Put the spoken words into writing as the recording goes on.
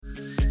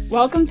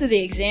Welcome to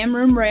the Exam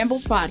Room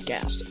Rambles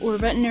podcast, where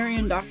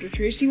veterinarian Dr.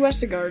 Tracy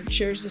Westergaard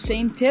shares the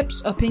same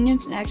tips,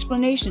 opinions, and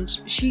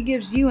explanations she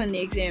gives you in the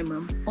exam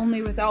room,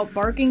 only without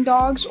barking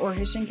dogs or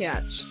hissing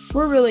cats.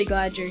 We're really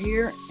glad you're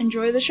here.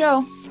 Enjoy the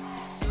show.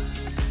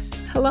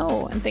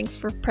 Hello, and thanks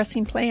for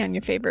pressing play on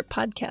your favorite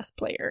podcast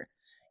player.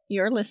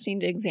 You're listening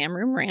to Exam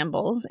Room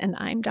Rambles, and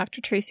I'm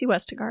Dr. Tracy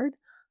Westergaard,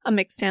 a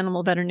mixed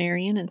animal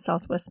veterinarian in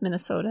southwest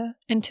Minnesota,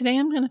 and today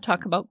I'm going to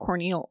talk about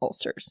corneal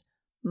ulcers,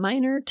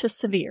 minor to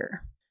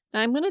severe. Now,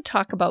 I'm going to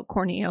talk about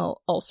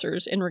corneal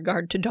ulcers in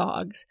regard to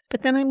dogs,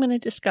 but then I'm going to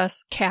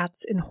discuss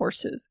cats and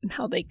horses and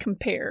how they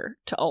compare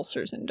to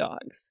ulcers in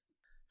dogs.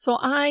 So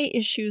eye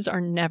issues are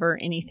never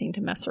anything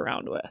to mess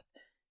around with.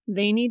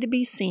 They need to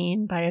be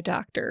seen by a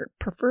doctor,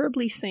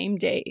 preferably same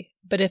day,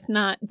 but if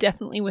not,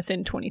 definitely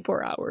within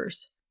 24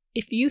 hours.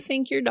 If you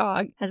think your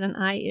dog has an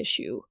eye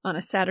issue on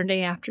a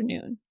Saturday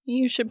afternoon,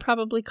 you should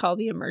probably call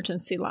the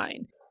emergency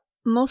line.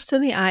 Most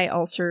of the eye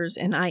ulcers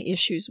and eye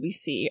issues we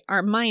see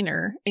are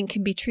minor and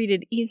can be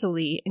treated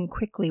easily and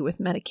quickly with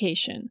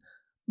medication.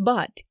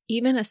 But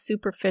even a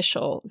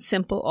superficial,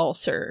 simple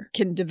ulcer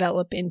can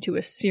develop into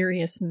a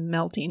serious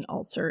melting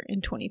ulcer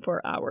in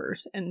 24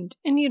 hours, and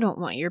you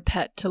don't want your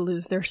pet to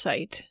lose their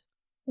sight.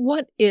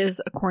 What is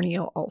a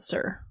corneal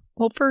ulcer?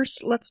 Well,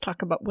 first, let's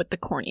talk about what the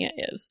cornea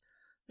is.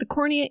 The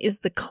cornea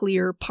is the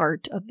clear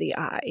part of the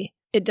eye.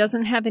 It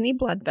doesn't have any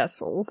blood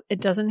vessels,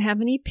 it doesn't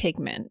have any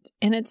pigment,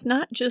 and it's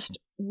not just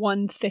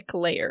one thick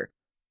layer.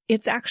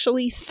 It's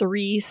actually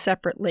 3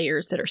 separate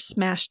layers that are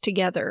smashed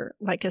together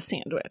like a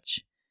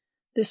sandwich.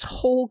 This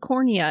whole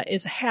cornea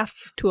is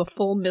half to a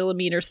full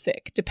millimeter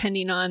thick,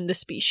 depending on the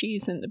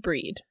species and the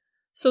breed.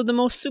 So the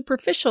most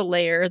superficial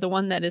layer, the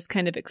one that is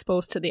kind of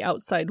exposed to the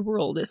outside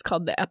world, is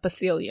called the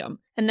epithelium,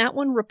 and that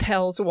one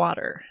repels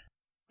water.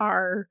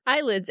 Our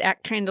eyelids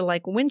act kind of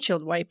like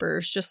windshield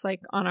wipers, just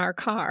like on our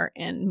car,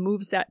 and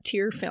moves that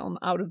tear film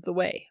out of the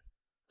way.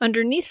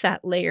 Underneath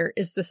that layer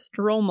is the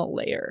stromal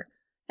layer,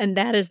 and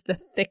that is the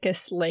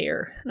thickest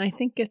layer. And I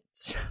think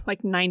it's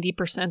like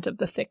 90% of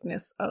the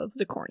thickness of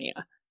the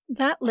cornea.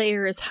 That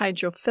layer is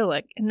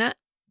hydrophilic, and that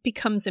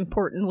becomes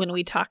important when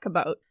we talk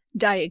about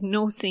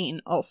diagnosing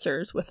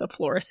ulcers with a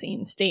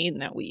fluorescein stain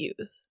that we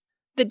use.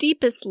 The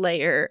deepest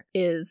layer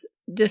is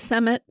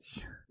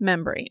Descemet's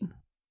membrane.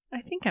 I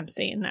think I'm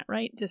saying that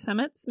right,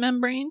 Descemet's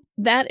membrane.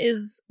 That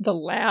is the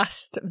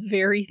last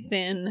very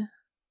thin,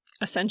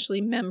 essentially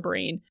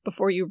membrane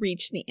before you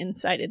reach the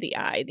inside of the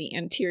eye, the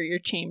anterior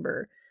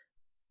chamber.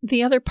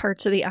 The other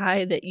parts of the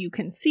eye that you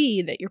can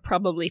see that you're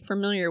probably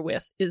familiar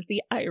with is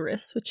the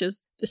iris, which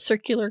is the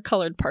circular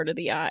colored part of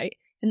the eye,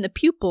 and the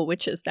pupil,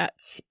 which is that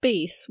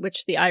space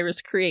which the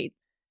iris creates,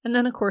 and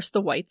then of course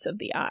the whites of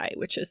the eye,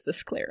 which is the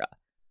sclera.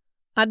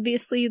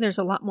 Obviously, there's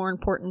a lot more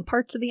important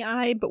parts of the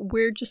eye, but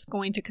we're just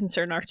going to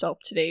concern ourselves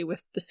today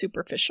with the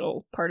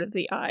superficial part of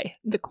the eye,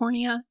 the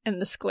cornea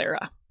and the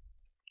sclera.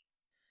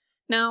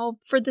 Now,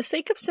 for the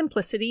sake of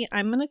simplicity,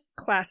 I'm going to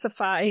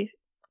classify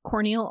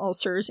corneal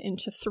ulcers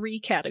into 3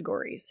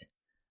 categories.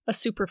 A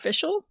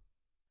superficial,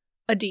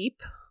 a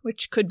deep,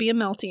 which could be a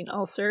melting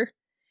ulcer,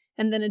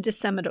 and then a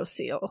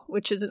descemetocele,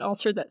 which is an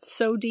ulcer that's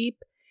so deep,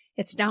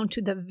 it's down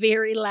to the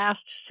very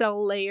last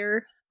cell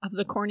layer of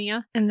the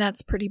cornea, and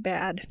that's pretty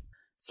bad.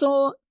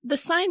 So the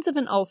signs of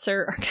an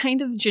ulcer are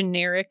kind of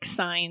generic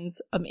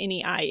signs of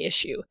any eye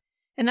issue,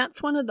 and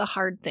that's one of the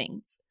hard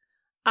things.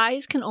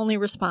 Eyes can only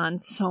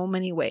respond so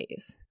many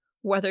ways,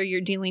 whether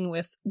you're dealing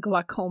with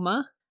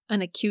glaucoma,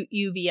 an acute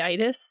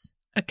uveitis,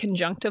 a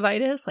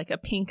conjunctivitis like a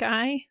pink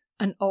eye,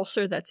 an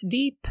ulcer that's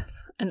deep,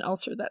 an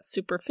ulcer that's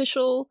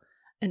superficial,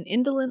 an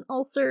indolent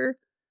ulcer.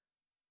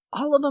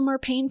 All of them are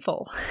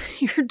painful.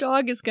 Your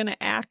dog is going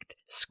to act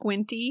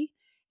squinty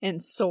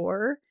and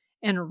sore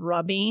and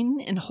rubbing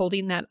and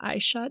holding that eye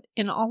shut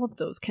in all of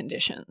those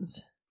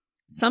conditions.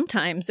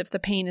 Sometimes, if the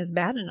pain is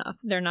bad enough,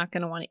 they're not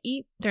going to want to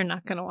eat, they're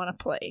not going to want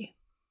to play.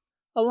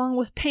 Along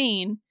with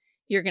pain,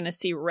 you're going to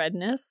see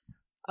redness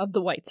of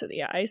the whites of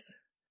the eyes,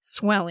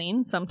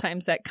 swelling,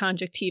 sometimes that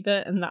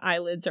conjunctiva and the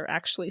eyelids are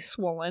actually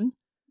swollen,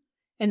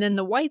 and then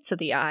the whites of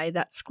the eye,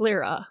 that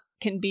sclera,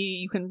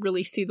 you can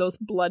really see those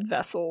blood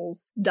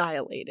vessels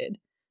dilated.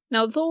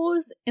 Now,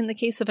 those, in the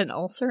case of an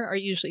ulcer, are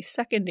usually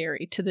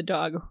secondary to the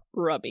dog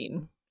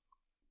rubbing.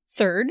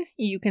 Third,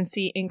 you can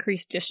see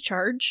increased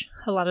discharge.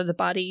 A lot of the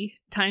body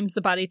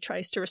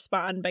tries to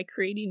respond by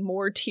creating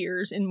more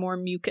tears and more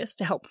mucus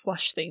to help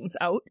flush things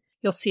out.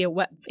 You'll see a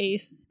wet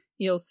face.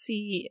 You'll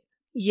see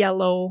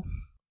yellow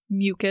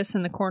mucus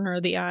in the corner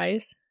of the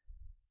eyes.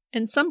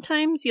 And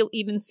sometimes you'll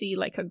even see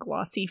like a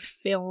glossy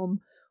film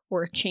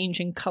or a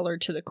change in color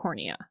to the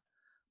cornea.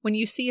 When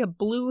you see a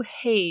blue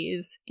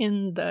haze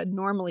in the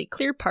normally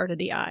clear part of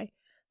the eye,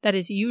 that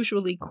is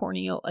usually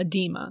corneal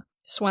edema,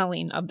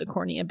 swelling of the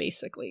cornea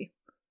basically.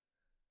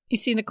 You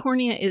see, the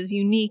cornea is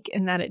unique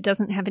in that it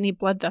doesn't have any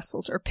blood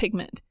vessels or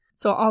pigment,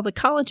 so all the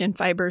collagen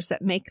fibers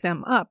that make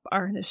them up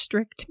are in a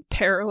strict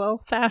parallel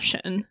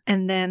fashion,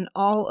 and then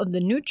all of the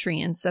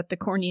nutrients that the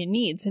cornea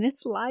needs, and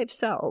it's live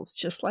cells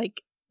just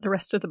like the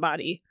rest of the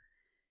body,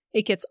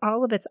 It gets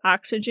all of its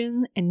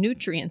oxygen and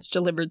nutrients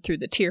delivered through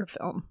the tear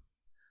film.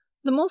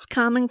 The most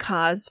common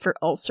cause for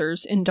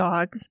ulcers in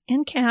dogs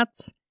and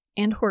cats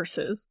and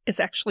horses is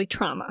actually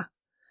trauma.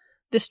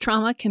 This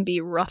trauma can be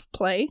rough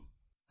play,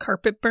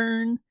 carpet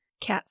burn,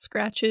 cat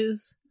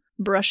scratches,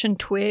 brush and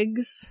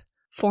twigs,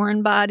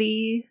 foreign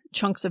body,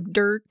 chunks of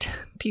dirt,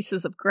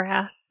 pieces of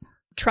grass.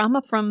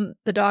 Trauma from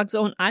the dog's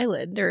own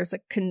eyelid. There is a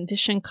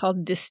condition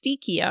called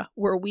dystechia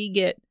where we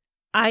get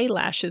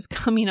eyelashes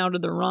coming out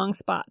of the wrong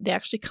spot. They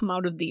actually come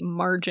out of the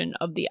margin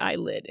of the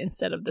eyelid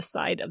instead of the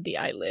side of the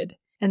eyelid,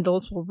 and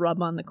those will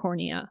rub on the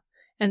cornea.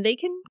 And they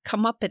can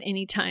come up at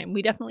any time.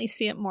 We definitely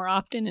see it more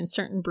often in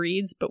certain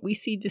breeds, but we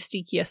see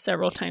dystechia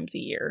several times a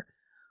year.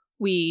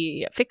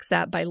 We fix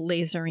that by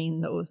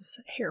lasering those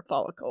hair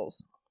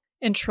follicles.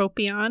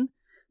 Entropion,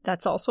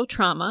 that's also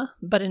trauma,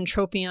 but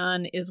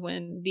entropion is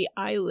when the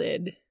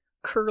eyelid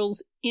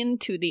curls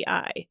into the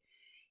eye.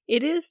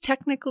 It is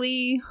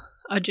technically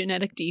a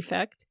genetic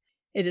defect.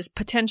 It is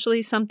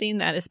potentially something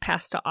that is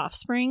passed to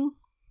offspring,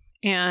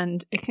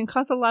 and it can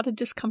cause a lot of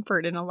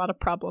discomfort and a lot of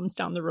problems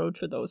down the road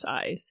for those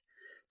eyes.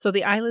 So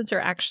the eyelids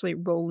are actually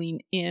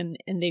rolling in,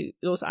 and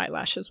those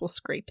eyelashes will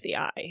scrape the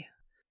eye.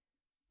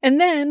 And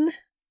then,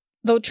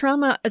 though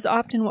trauma is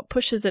often what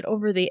pushes it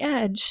over the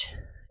edge,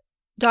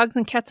 dogs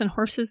and cats and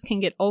horses can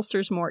get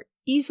ulcers more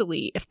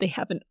easily if they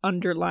have an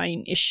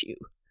underlying issue.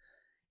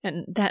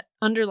 And that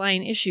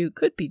underlying issue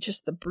could be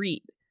just the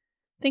breed.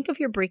 Think of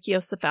your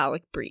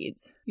brachiocephalic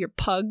breeds, your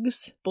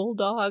pugs,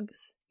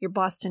 bulldogs, your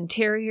Boston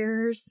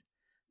Terriers.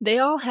 They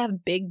all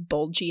have big,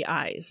 bulgy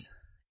eyes.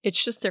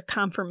 It's just their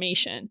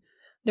conformation.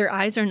 Their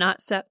eyes are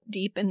not set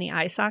deep in the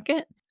eye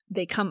socket.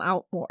 They come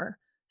out more.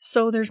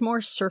 So there's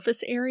more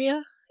surface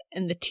area,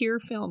 and the tear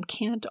film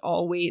can't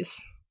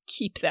always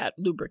keep that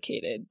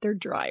lubricated. They're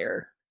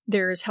drier.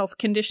 There's health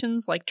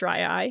conditions like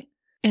dry eye.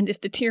 And if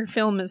the tear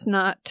film is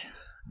not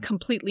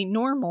completely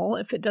normal,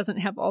 if it doesn't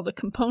have all the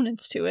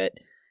components to it,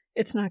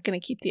 it's not going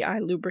to keep the eye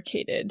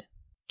lubricated.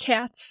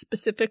 Cats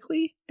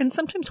specifically, and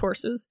sometimes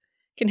horses,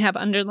 can have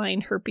underlying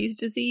herpes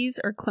disease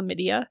or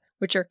chlamydia,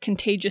 which are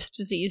contagious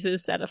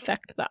diseases that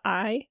affect the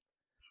eye.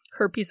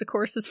 Herpes, of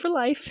course, is for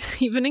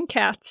life, even in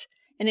cats.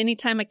 And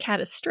anytime a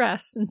cat is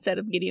stressed, instead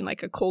of getting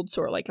like a cold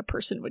sore like a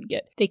person would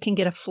get, they can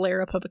get a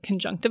flare-up of a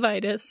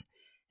conjunctivitis,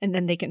 and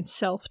then they can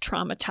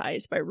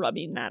self-traumatize by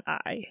rubbing that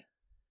eye.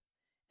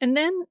 And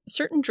then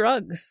certain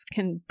drugs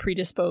can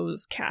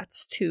predispose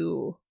cats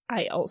to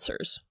eye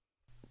ulcers.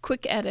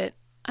 Quick edit.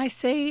 I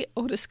say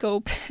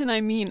otoscope, and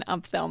I mean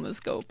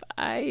ophthalmoscope.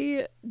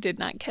 I did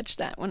not catch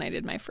that when I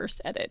did my first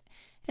edit.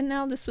 And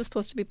now this was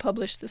supposed to be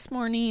published this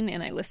morning,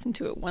 and I listened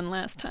to it one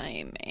last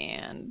time,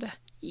 and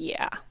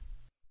yeah.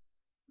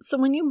 So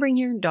when you bring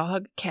your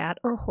dog, cat,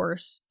 or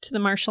horse to the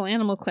Marshall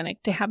Animal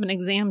Clinic to have an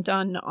exam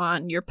done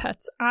on your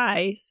pet's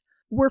eyes,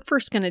 we're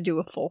first going to do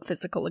a full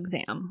physical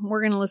exam.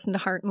 We're going to listen to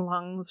heart and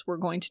lungs. We're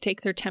going to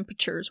take their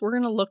temperatures. We're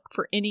going to look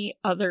for any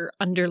other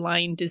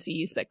underlying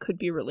disease that could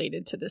be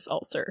related to this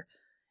ulcer.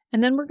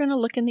 And then we're going to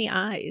look in the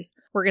eyes.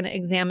 We're going to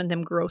examine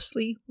them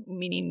grossly,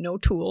 meaning no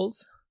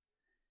tools.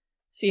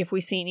 See if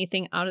we see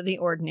anything out of the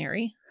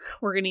ordinary.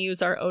 We're going to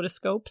use our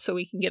otoscope so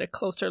we can get a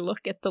closer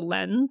look at the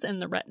lens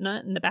and the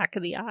retina in the back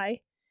of the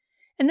eye.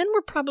 And then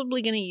we're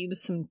probably going to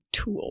use some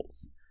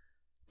tools.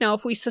 Now,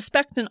 if we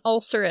suspect an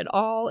ulcer at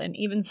all, and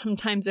even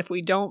sometimes if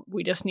we don't,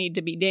 we just need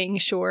to be dang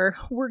sure,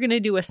 we're going to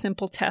do a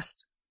simple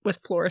test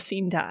with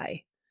fluorescein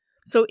dye.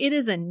 So it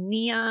is a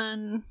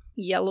neon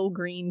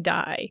yellow-green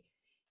dye,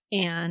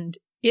 and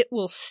it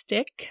will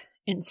stick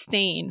and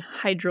stain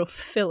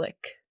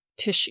hydrophilic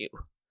tissue.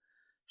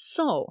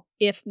 So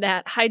if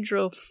that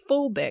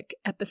hydrophobic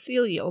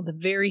epithelial, the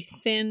very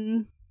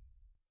thin,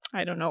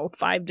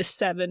 5 to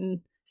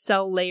 7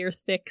 cell layer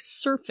thick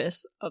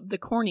surface of the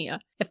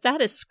cornea, if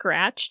that is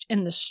scratched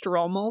and the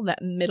stromal,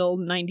 that middle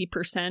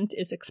 90%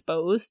 is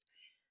exposed,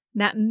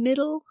 that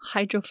middle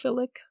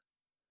hydrophilic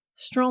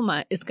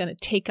stroma is going to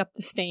take up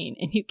the stain,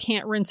 and you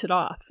can't rinse it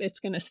off. It's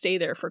going to stay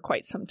there for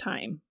quite some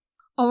time.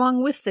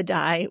 Along with the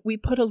dye, we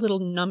put a little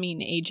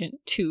numbing agent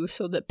too,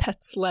 so that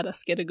pets let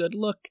us get a good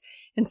look,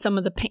 and some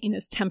of the pain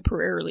is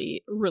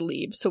temporarily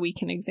relieved so we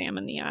can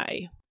examine the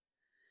eye.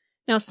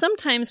 Now,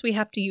 sometimes we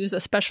have to use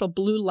a special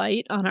blue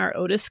light on our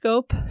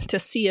otoscope to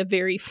see a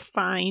very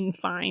fine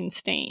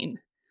stain.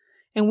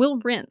 And we'll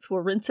rinse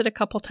it a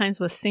couple times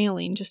with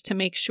saline just to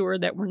make sure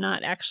that we're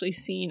not actually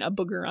seeing a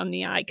booger on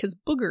the eye, because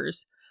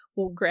boogers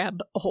will grab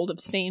a hold of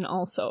stain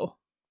also.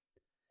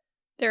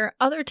 There are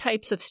other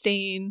types of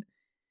stain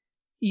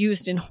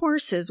used in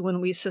horses when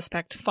we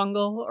suspect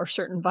fungal or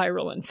certain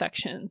viral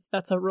infections.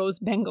 That's a rose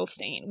Bengal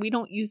stain. We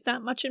don't use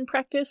that much in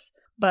practice,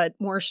 but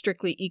more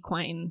strictly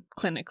equine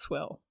clinics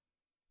will.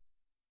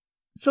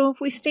 So if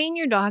we stain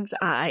your dog's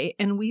eye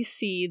and we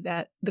see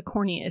that the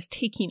cornea is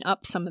taking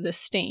up some of this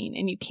stain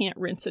and you can't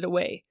rinse it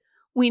away,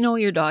 we know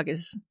your dog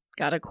has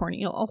got a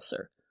corneal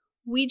ulcer.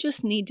 We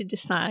just need to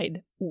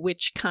decide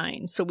which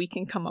kind so we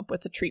can come up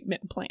with a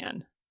treatment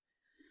plan.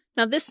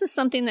 Now, this is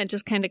something that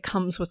just kind of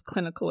comes with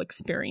clinical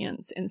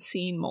experience and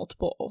seeing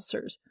multiple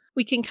ulcers.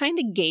 We can kind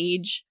of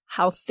gauge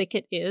how thick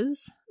it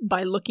is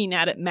by looking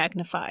at it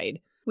magnified.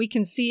 We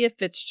can see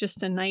if it's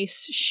just a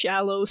nice,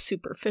 shallow,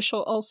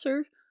 superficial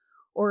ulcer,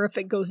 or if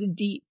it goes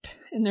deep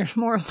and there's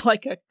more of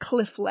like a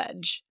cliff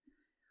ledge.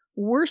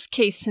 Worst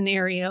case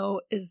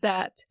scenario is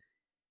that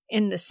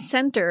in the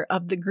center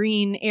of the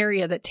green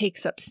area that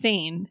takes up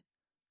stain,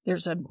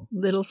 there's a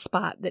little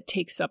spot that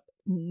takes up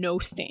no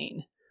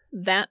stain.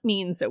 That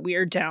means that we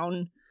are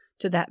down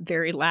to that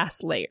very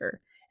last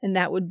layer, and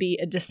that would be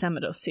a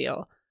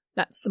descemetocele.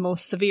 That's the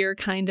most severe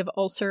kind of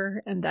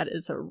ulcer, and that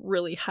is a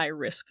really high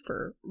risk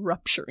for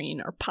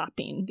rupturing or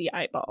popping the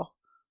eyeball.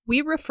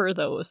 We refer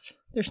those.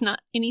 There's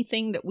not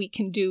anything that we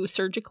can do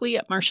surgically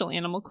at Marshall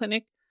Animal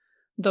Clinic.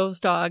 Those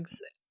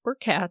dogs or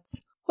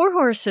cats or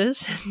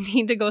horses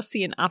need to go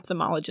see an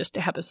ophthalmologist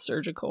to have a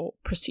surgical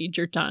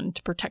procedure done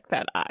to protect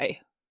that eye.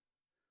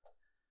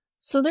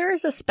 So there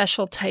is a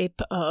special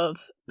type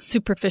of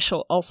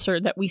superficial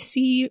ulcer that we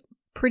see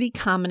pretty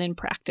common in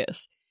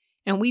practice.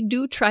 And we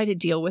do try to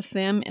deal with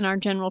them in our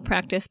general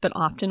practice, but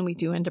often we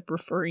do end up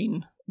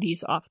referring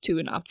these off to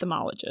an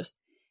ophthalmologist.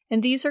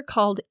 And these are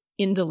called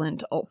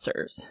indolent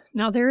ulcers.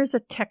 Now, there is a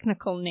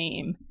technical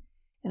name,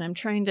 and I'm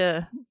trying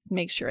to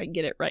make sure I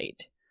get it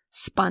right.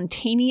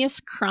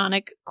 Spontaneous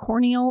chronic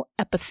corneal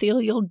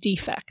epithelial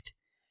defect,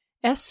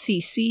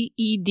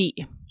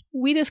 SCCED.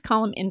 We just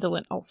call them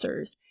indolent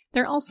ulcers.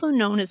 They're also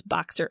known as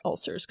boxer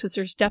ulcers because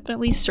there's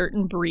definitely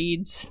certain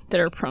breeds that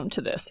are prone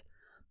to this.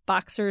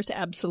 Boxers,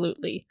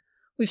 absolutely.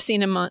 We've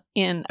seen them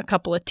in a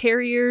couple of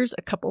terriers,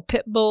 a couple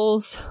pit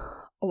bulls,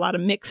 a lot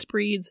of mixed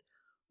breeds.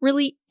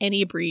 Really,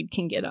 any breed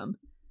can get them.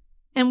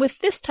 And with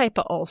this type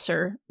of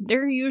ulcer,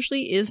 there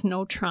usually is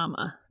no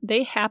trauma.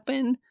 They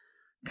happen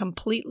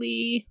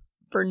completely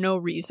for no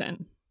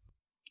reason.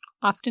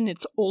 Often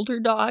it's older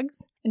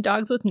dogs and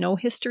dogs with no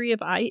history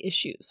of eye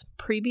issues.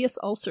 Previous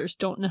ulcers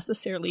don't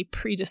necessarily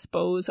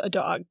predispose a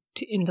dog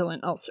to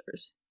indolent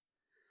ulcers.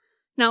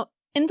 Now,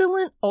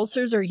 indolent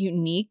ulcers are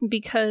unique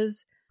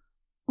because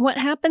what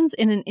happens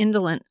in an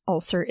indolent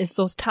ulcer is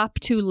those top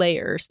two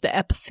layers, the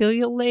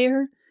epithelial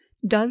layer,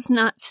 does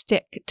not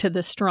stick to the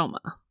stroma.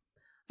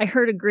 I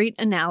heard a great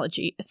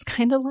analogy. It's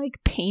kind of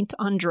like paint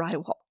on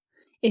drywall.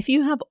 If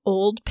you have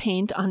old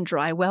paint on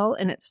drywall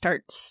and it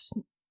starts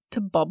to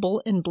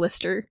bubble and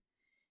blister,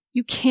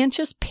 you can't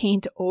just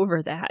paint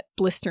over that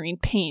blistering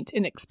paint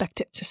and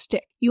expect it to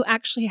stick. You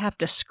actually have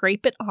to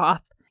scrape it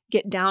off,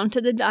 get down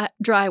to the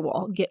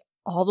drywall, get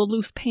all the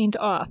loose paint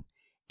off,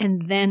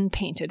 and then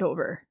paint it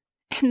over.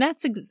 And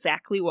that's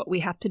exactly what we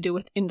have to do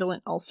with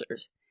indolent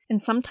ulcers.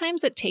 And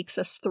sometimes it takes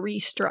us three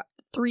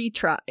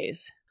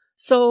tries.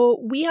 So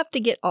we have to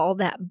get all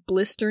that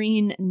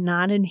blistering,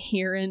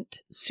 non-adherent,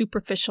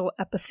 superficial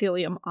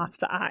epithelium off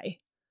the eye.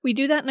 We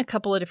do that in a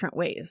couple of different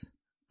ways.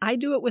 I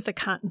do it with a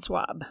cotton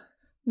swab.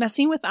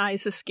 Messing with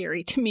eyes is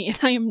scary to me, and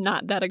I am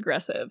not that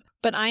aggressive.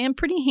 But I am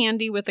pretty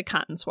handy with a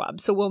cotton swab.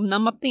 So we'll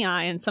numb up the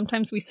eye, and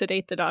sometimes we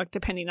sedate the dog,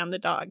 depending on the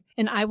dog.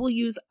 And I will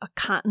use a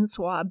cotton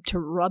swab to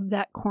rub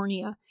that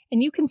cornea.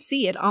 And you can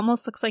see it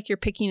almost looks like you're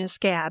picking a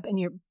scab, and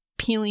you're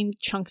peeling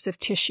chunks of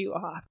tissue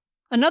off.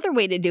 Another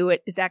way to do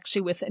it is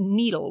actually with a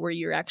needle, where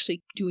you're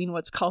actually doing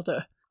what's called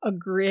a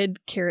grid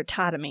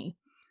keratotomy.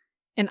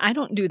 And I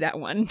don't do that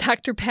one.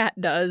 Dr. Pat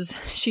does.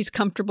 She's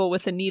comfortable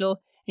with a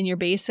needle. And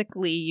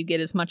you get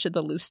as much of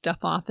the loose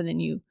stuff off, and then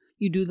you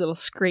do little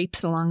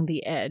scrapes along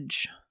the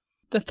edge.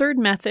 The third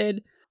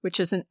method, which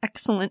is an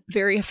excellent,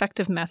 very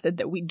effective method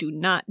that we do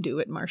not do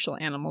at Marshall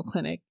Animal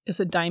Clinic, is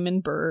a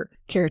diamond burr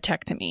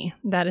keratectomy.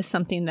 That is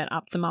something that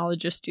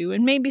ophthalmologists do,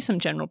 and maybe some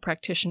general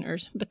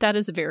practitioners, but that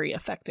is very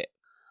effective.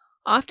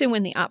 Often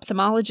when the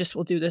ophthalmologist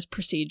will do this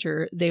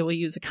procedure, they will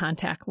use a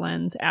contact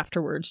lens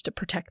afterwards to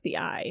protect the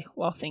eye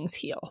while things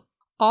heal.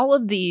 All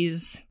of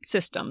these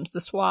systems, the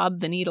swab,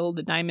 the needle,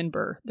 the diamond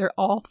burr, they're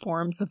all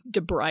forms of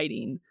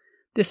debriding.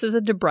 This is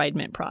a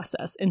debridement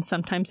process, and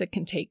sometimes it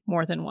can take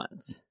more than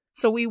once.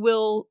 So we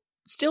will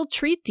still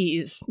treat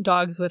these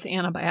dogs with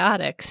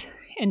antibiotics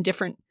and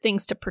different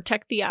things to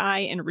protect the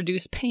eye and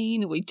reduce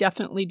pain. We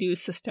definitely do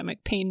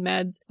systemic pain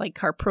meds like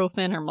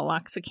carprofen or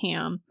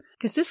meloxicam,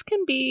 because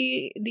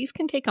these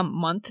can take a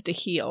month to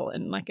heal,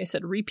 and like I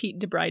said, repeat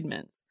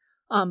debridements.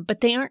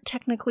 But they aren't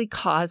technically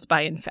caused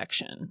by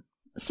infection.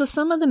 So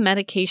some of the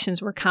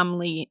medications we're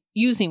commonly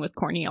using with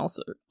corneal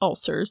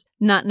ulcers,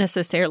 not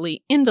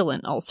necessarily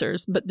indolent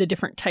ulcers, but the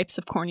different types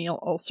of corneal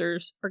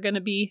ulcers are going to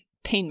be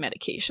pain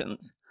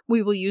medications.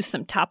 We will use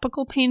some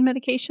topical pain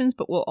medications,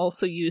 but we'll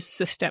also use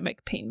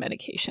systemic pain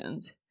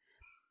medications.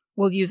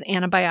 We'll use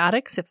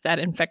antibiotics if that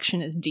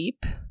infection is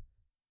deep,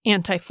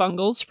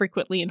 antifungals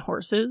frequently in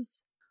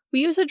horses. We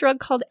use a drug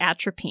called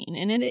atropine,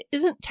 and it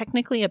isn't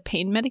technically a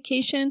pain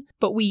medication,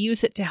 but we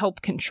use it to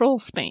help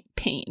control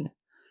pain.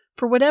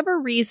 For whatever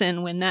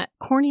reason, when that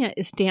cornea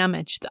is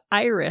damaged, the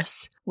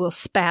iris will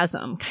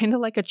spasm, kind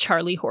of like a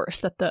Charlie horse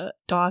that the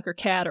dog or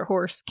cat or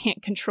horse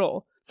can't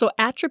control. So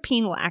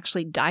atropine will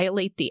actually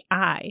dilate the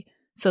eye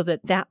so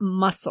that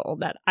muscle,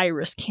 that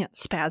iris, can't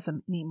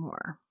spasm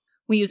anymore.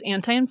 We use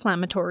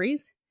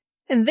anti-inflammatories,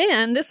 And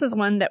then this is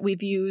one that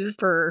we've used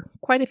for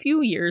quite a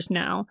few years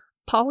now,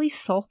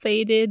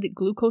 polysulfated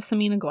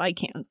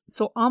glucosaminoglycans.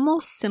 So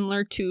almost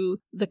similar to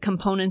the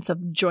components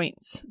of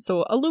joints.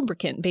 So a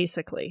lubricant,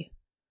 basically.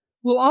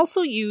 We'll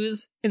also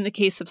use, in the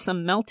case of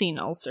some melting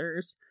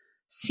ulcers,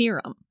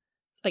 serum.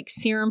 Like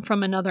serum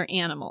from another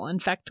animal. In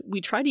fact,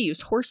 we try to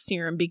use horse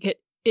serum because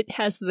it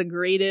has the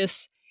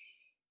greatest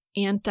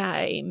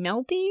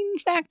anti-melting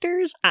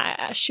factors.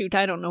 I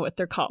don't know what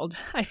they're called.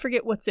 I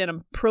forget what's in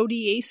them.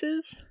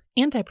 Proteases?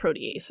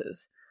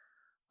 Anti-proteases.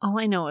 All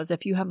I know is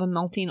if you have a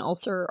melting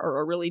ulcer or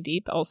a really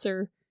deep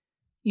ulcer,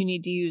 you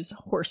need to use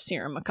horse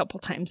serum a couple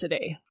times a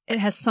day. It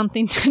has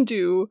something to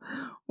do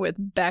with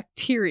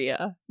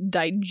bacteria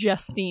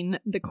digesting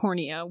the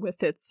cornea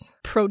with its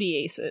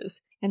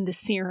proteases. And the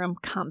serum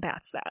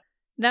combats that.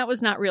 That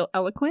was not real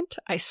eloquent.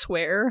 I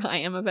swear I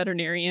am a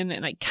veterinarian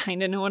and I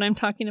kind of know what I'm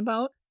talking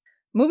about.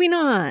 Moving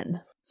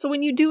on. So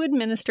when you do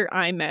administer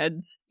eye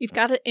meds, you've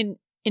got to, and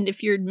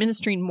if you're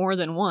administering more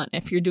than one,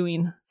 if you're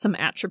doing some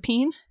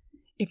atropine,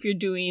 if you're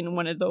doing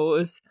one of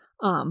those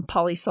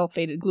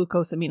polysulfated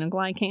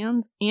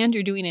glucosaminoglycans, and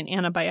you're doing an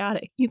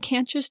antibiotic, you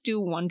can't just do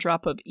one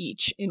drop of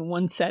each in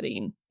one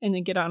setting and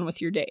then get on with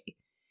your day.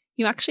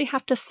 You actually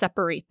have to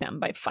separate them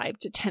by 5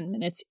 to 10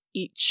 minutes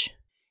each.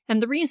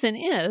 And the reason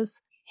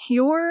is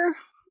your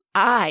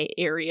eye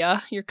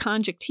area, your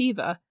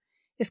conjunctiva,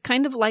 is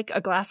kind of like a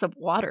glass of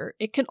water.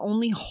 It can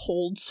only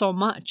hold so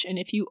much. And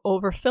if you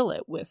overfill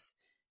it with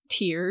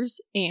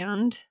tears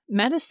and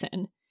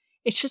medicine,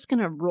 it's just going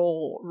to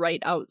roll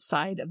right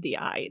outside of the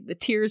eye. The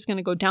tear is going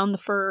to go down the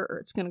fur, or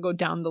it's going to go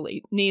down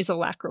the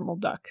nasolacrimal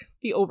duct,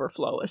 the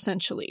overflow,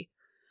 essentially.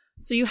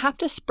 So you have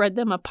to spread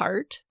them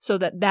apart so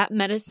that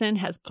medicine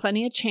has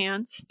plenty of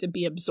chance to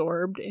be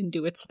absorbed and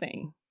do its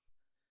thing.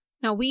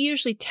 Now, we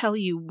usually tell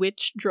you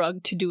which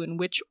drug to do in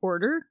which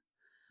order,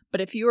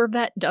 but if your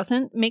vet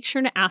doesn't, make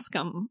sure to ask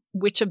them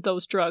which of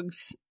those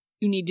drugs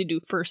you need to do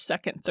first,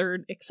 second,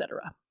 third,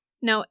 etc.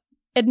 Now,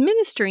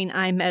 administering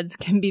eye meds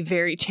can be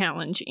very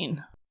challenging.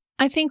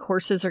 I think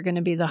horses are going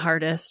to be the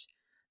hardest.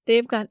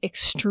 They've got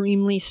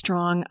extremely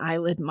strong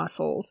eyelid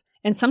muscles,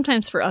 and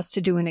sometimes for us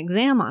to do an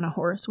exam on a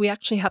horse, we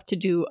actually have to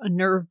do a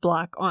nerve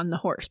block on the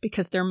horse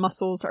because their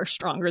muscles are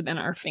stronger than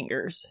our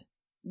fingers.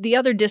 The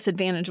other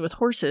disadvantage with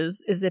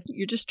horses is if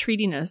you're just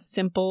treating a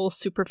simple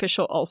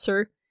superficial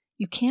ulcer,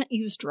 you can't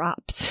use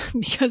drops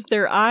because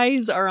their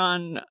eyes are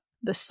on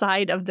the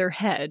side of their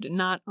head,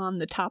 not on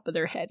the top of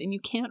their head, and you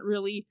can't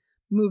really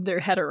move their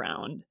head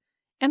around.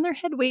 And their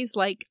head weighs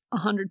like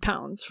 100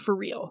 pounds for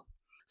real.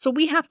 So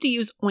we have to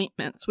use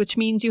ointments, which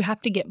means you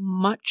have to get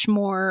much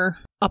more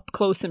up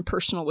close and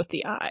personal with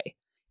the eye.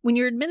 When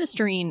you're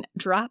administering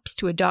drops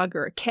to a dog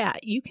or a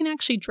cat, you can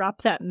actually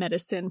drop that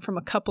medicine from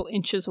a couple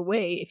inches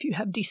away if you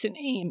have decent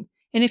aim.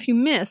 And if you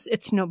miss,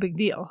 it's no big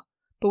deal.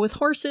 But with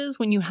horses,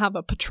 when you have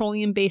a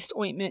petroleum-based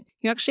ointment,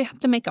 you actually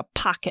have to make a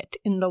pocket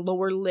in the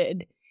lower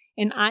lid.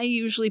 And I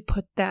usually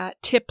put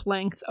that tip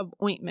length of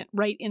ointment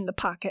right in the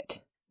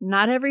pocket.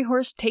 Not every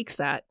horse takes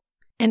that.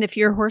 And if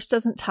your horse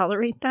doesn't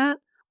tolerate that,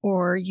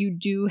 or you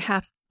do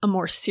have a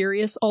more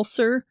serious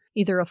ulcer,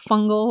 either a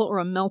fungal or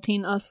a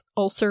melting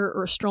ulcer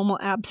or a stromal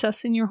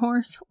abscess in your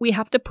horse, we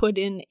have to put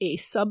in a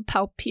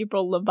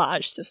subpalpebral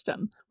lavage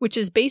system, which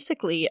is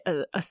basically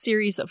a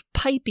series of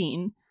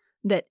piping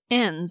that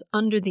ends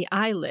under the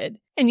eyelid.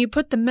 And you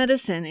put the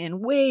medicine in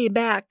way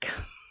back,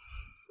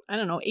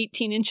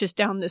 18 inches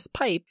down this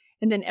pipe.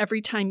 And then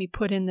every time you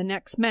put in the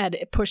next med,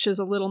 it pushes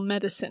a little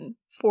medicine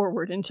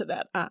forward into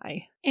that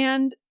eye.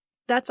 And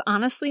that's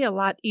honestly a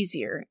lot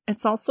easier.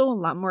 It's also a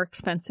lot more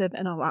expensive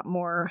and a lot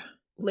more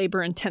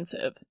labor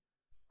intensive.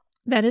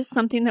 That is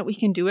something that we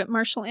can do at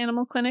Marshall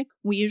Animal Clinic.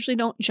 We usually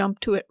don't jump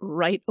to it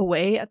right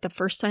away at the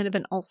first sign of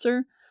an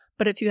ulcer,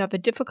 but if you have a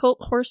difficult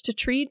horse to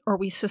treat, or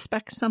we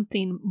suspect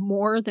something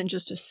more than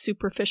just a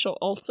superficial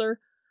ulcer,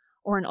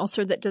 or an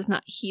ulcer that does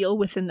not heal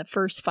within the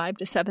first 5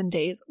 to 7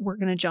 days, we're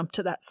going to jump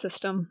to that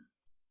system.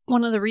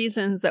 One of the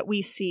reasons that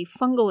we see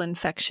fungal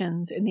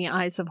infections in the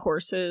eyes of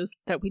horses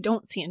that we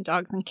don't see in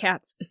dogs and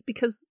cats is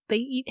because they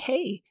eat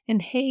hay.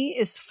 And hay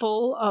is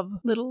full of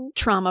little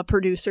trauma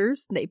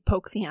producers. They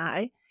poke the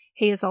eye.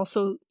 Hay is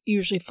also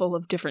usually full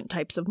of different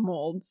types of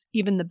molds.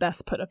 Even the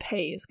best put up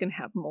hay is going to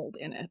have mold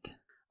in it.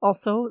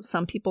 Also,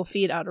 some people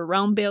feed out of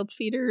round-baled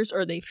feeders,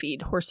 or they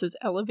feed horses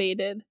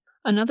elevated.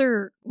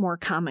 Another more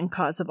common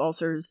cause of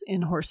ulcers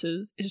in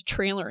horses is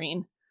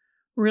trailering.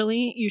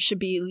 Really, you should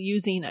be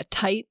using a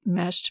tight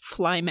meshed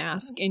fly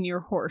mask in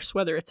your horse,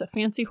 whether it's a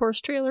fancy horse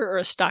trailer or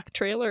a stock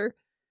trailer.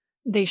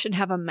 They should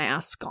have a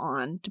mask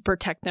on to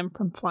protect them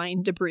from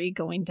flying debris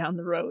going down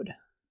the road.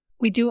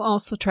 We do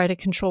also try to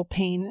control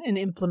pain and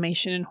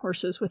inflammation in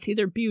horses with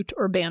either bute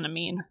or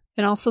Banamine.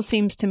 It also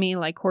seems to me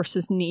like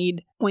horses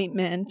need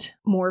ointment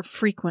more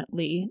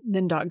frequently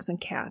than dogs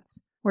and cats.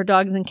 Where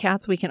dogs and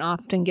cats we can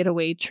often get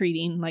away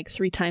treating like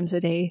 3 times a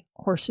day,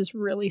 horses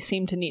really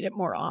seem to need it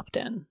more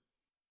often.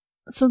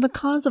 So the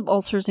cause of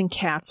ulcers in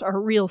cats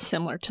are real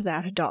similar to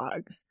that of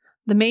dogs.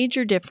 The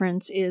major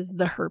difference is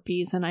the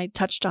herpes, and I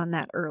touched on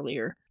that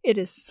earlier. It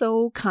is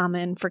so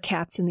common for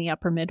cats in the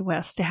upper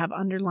Midwest to have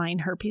underlying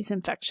herpes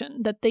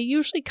infection that they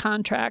usually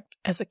contract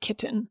as a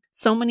kitten.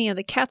 So many of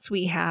the cats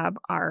we have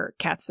are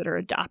cats that are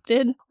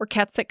adopted or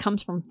cats that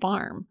comes from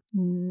farm.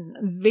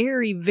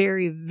 Very,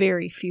 very,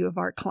 very few of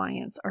our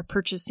clients are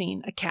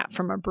purchasing a cat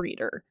from a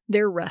breeder.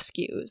 They're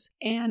rescues,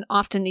 and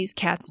often these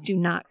cats do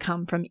not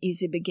come from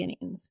easy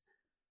beginnings.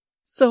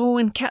 So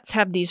when cats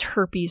have these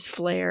herpes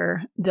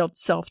flare, they'll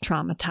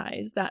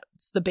self-traumatize.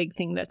 That's the big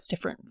thing that's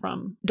different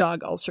from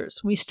dog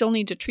ulcers. We still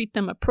need to treat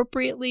them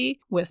appropriately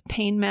with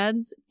pain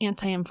meds,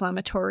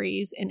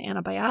 anti-inflammatories, and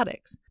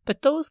antibiotics.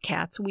 But those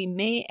cats, we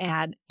may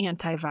add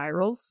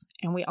antivirals,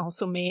 and we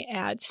also may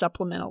add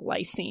supplemental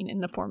lysine in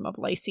the form of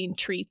lysine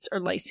treats or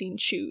lysine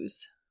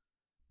chews.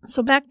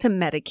 So back to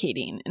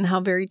medicating and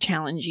how very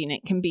challenging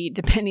it can be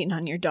depending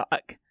on your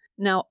dog.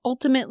 Now,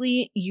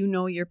 ultimately, you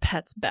know your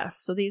pet's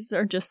best, so these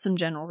are just some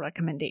general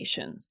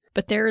recommendations.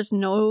 But there is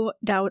no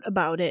doubt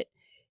about it.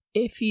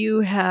 If you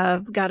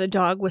have got a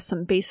dog with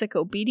some basic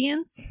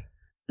obedience,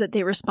 that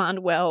they respond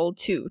well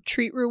to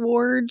treat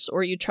rewards,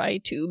 or you try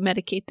to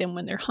medicate them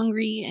when they're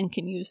hungry and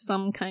can use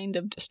some kind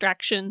of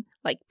distraction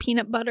like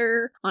peanut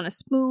butter on a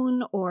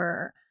spoon,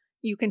 or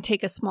you can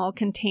take a small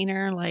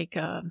container like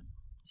a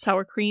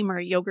sour cream or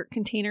a yogurt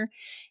container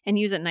and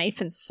use a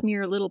knife and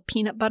smear a little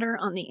peanut butter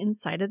on the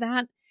inside of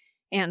that.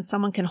 And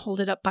someone can hold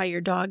it up by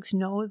your dog's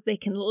nose. They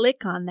can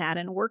lick on that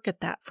and work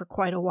at that for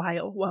quite a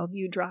while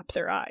you drop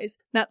their eyes.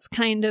 That's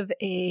kind of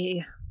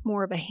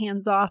more of a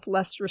hands-off,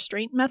 less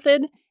restraint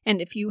method. And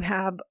if you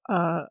have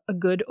a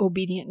good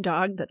obedient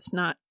dog that's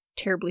not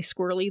terribly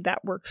squirrely,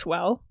 that works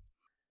well.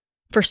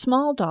 For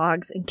small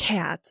dogs and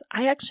cats,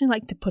 I actually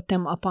like to put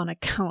them up on a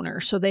counter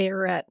so they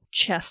are at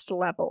chest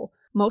level.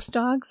 Most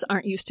dogs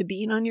aren't used to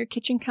being on your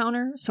kitchen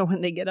counter, so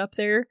when they get up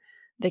there,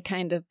 they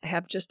kind of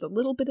have just a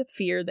little bit of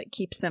fear that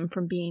keeps them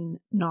from being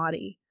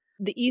naughty.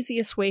 The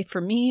easiest way for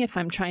me, if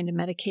I'm trying to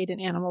medicate an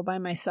animal by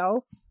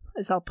myself,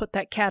 is I'll put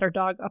that cat or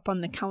dog up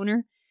on the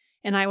counter,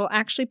 and I will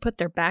actually put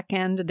their back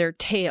end, their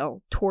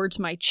tail, towards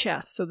my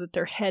chest so that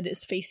their head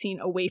is facing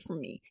away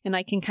from me. And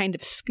I can kind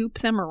of scoop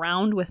them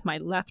around with my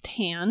left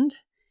hand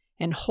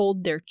and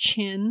hold their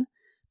chin,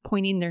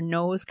 pointing their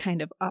nose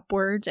kind of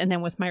upwards, and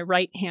then with my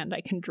right hand I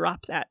can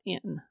drop that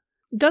in.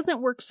 It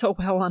doesn't work so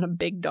well on a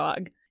big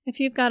dog. If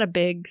you've got a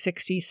big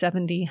 60,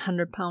 70,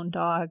 100-pound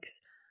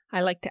dogs, I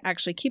like to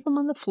actually keep them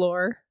on the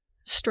floor,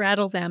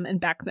 straddle them,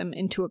 and back them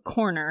into a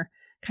corner,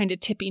 kind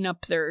of tipping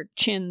up their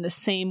chin the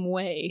same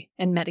way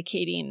and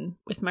medicating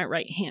with my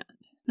right hand.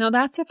 Now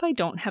that's if I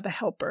don't have a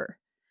helper.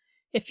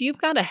 If you've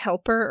got a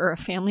helper or a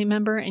family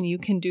member and you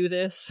can do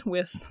this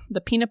with the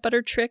peanut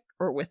butter trick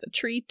or with a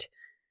treat,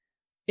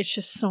 it's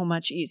just so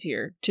much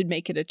easier to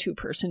make it a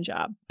two-person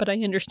job. But I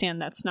understand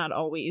that's not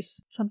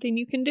always something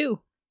you can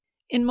do.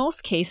 In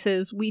most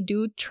cases, we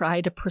do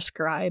try to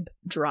prescribe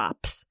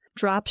drops.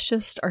 Drops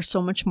just are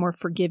so much more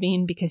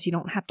forgiving because you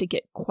don't have to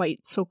get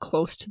quite so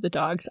close to the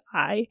dog's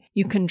eye.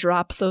 You can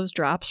drop those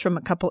drops from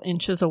a couple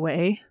inches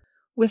away.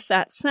 With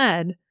that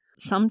said,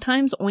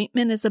 sometimes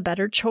ointment is a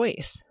better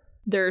choice.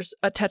 There's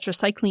a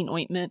tetracycline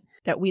ointment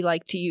that we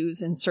like to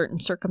use in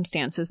certain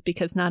circumstances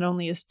because not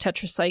only is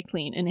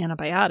tetracycline an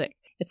antibiotic,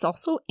 it's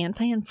also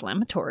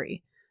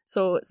anti-inflammatory.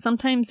 So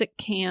sometimes it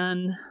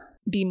can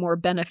be more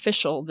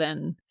beneficial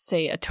than,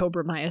 say, a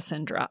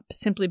tobramycin drop,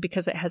 simply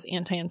because it has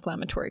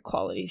anti-inflammatory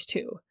qualities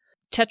too.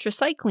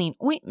 Tetracycline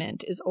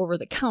ointment is over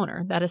the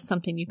counter. That is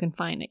something you can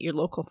find at your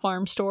local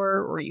farm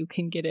store, or you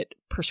can get it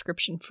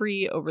prescription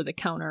free over the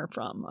counter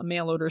from a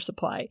mail order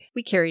supply.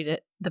 We carried it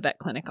at the vet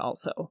clinic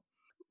also.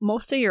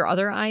 Most of your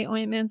other eye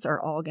ointments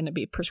are all going to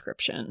be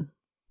prescription.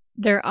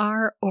 There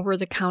are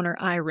over-the-counter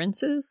eye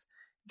rinses.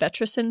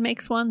 Vetericyn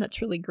makes one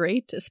that's really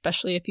great,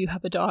 especially if you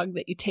have a dog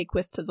that you take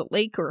with to the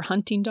lake or a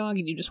hunting dog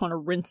and you just want to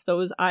rinse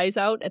those eyes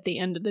out at the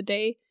end of the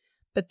day.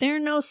 But they're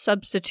no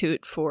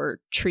substitute for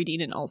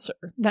treating an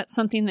ulcer. That's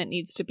something that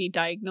needs to be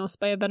diagnosed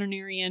by a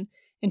veterinarian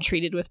and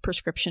treated with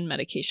prescription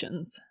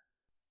medications.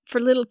 For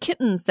little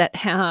kittens that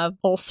have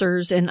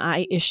ulcers and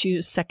eye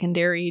issues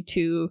secondary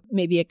to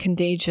maybe a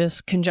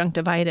contagious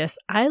conjunctivitis,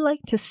 I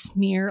like to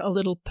smear a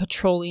little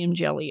petroleum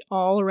jelly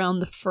all around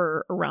the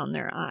fur around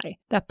their eye.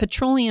 That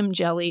petroleum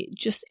jelly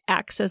just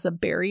acts as a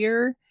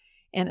barrier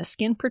and a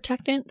skin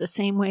protectant, the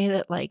same way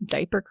that like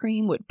diaper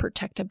cream would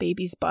protect a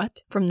baby's butt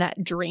from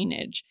that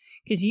drainage.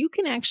 Because you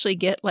can actually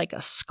get like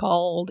a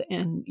scald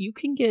and you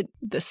can get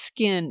the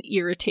skin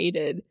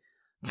irritated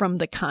from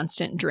the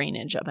constant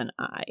drainage of an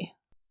eye.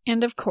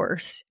 And of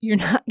course, you're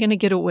not going to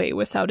get away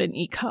without an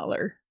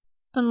e-collar.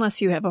 Unless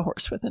you have a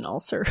horse with an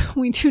ulcer.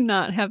 We do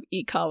not have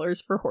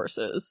e-collars for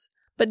horses.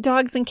 But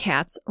dogs and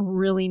cats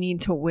really need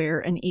to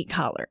wear an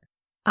e-collar.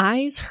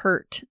 Eyes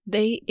hurt,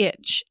 they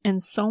itch,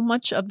 and so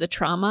much of the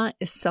trauma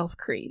is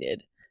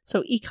self-created.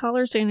 So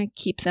e-collars are going to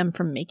keep them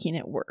from making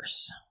it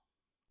worse.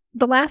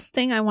 The last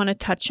thing I want to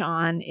touch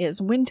on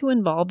is when to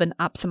involve an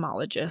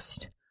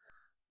ophthalmologist.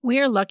 We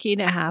are lucky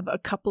to have a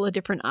couple of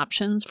different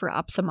options for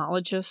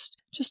ophthalmologists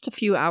just a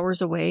few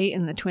hours away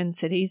in the Twin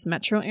Cities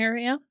metro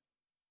area.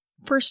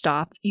 First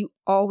off, you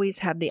always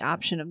have the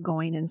option of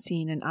going and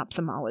seeing an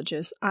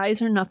ophthalmologist.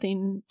 Eyes are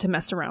nothing to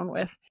mess around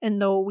with.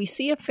 And though we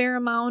see a fair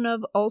amount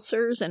of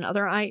ulcers and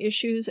other eye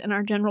issues in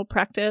our general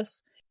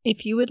practice,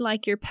 if you would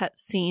like your pet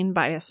seen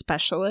by a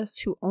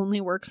specialist who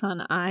only works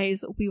on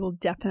eyes, we will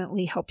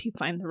definitely help you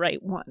find the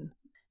right one.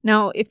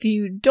 Now, if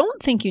you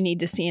don't think you need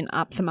to see an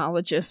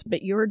ophthalmologist,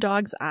 but your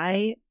dog's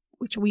eye,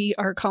 which we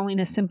are calling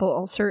a simple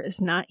ulcer,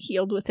 is not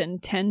healed within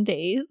 10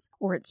 days,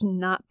 or it's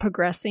not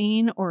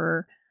progressing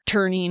or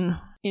turning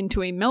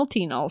into a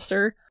melting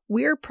ulcer,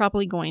 we're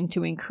probably going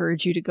to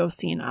encourage you to go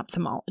see an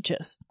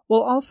ophthalmologist.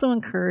 We'll also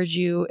encourage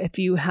you, if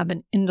you have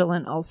an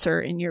indolent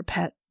ulcer in your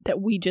pet that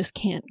we just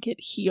can't get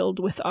healed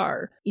with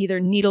our either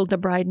needle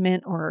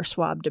debridement or our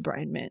swab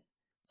debridement.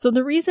 So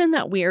the reason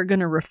that we are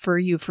going to refer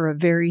you for a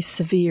very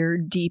severe,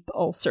 deep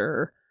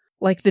ulcer,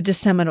 like the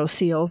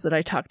disseminocele that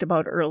I talked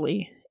about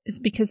early, is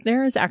because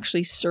there is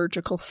actually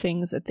surgical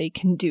things that they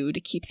can do to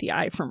keep the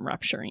eye from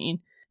rupturing.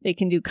 They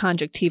can do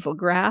conjunctival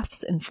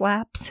grafts and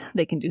flaps.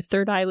 They can do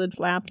third eyelid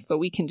flaps, though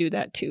we can do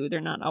that too.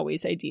 They're not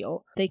always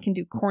ideal. They can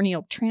do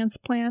corneal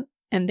transplant,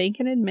 and they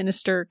can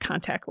administer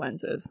contact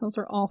lenses. Those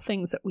are all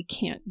things that we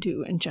can't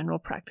do in general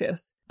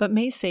practice, but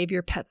may save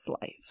your pet's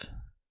life.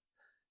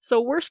 So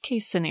worst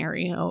case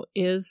scenario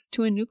is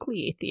to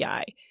enucleate the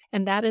eye,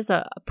 and that is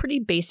a pretty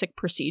basic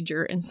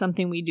procedure and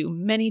something we do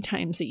many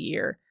times a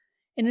year.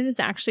 And it is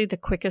actually the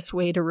quickest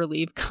way to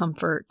relieve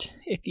comfort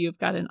if you've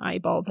got an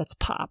eyeball that's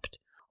popped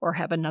or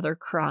have another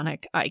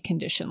chronic eye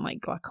condition like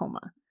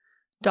glaucoma.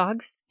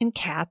 Dogs and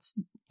cats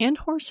and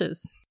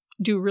horses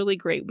do really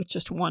great with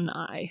just one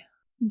eye,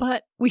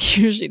 but we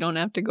usually don't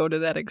have to go to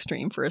that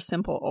extreme for a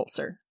simple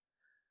ulcer.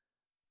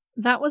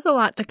 That was a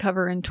lot to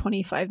cover in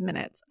 25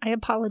 minutes. I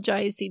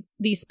apologize.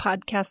 These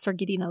podcasts are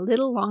getting a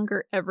little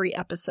longer every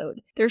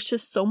episode. There's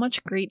just so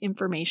much great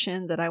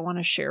information that I want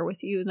to share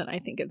with you that I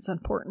think it's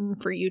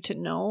important for you to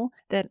know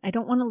that I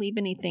don't want to leave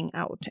anything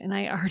out. And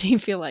I already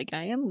feel like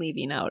I am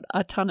leaving out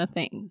a ton of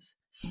things.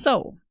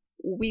 So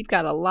we've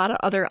got a lot of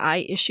other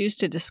eye issues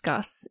to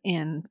discuss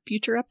in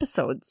future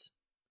episodes.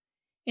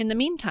 In the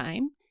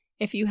meantime,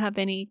 if you have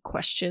any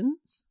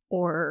questions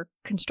or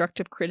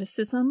constructive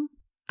criticism,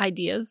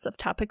 ideas of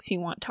topics you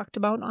want talked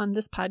about on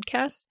this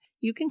podcast,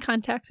 you can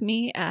contact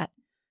me at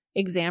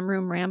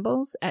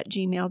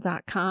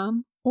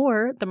examroomrambles@gmail.com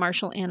or the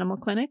Marshall Animal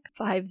Clinic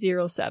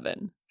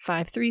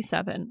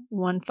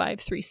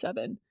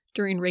 507-537-1537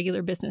 during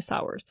regular business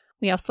hours.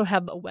 We also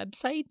have a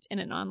website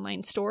and an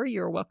online store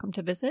you're welcome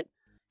to visit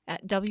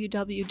at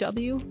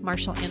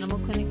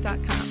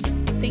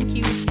www.marshallanimalclinic.com. Thank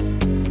you.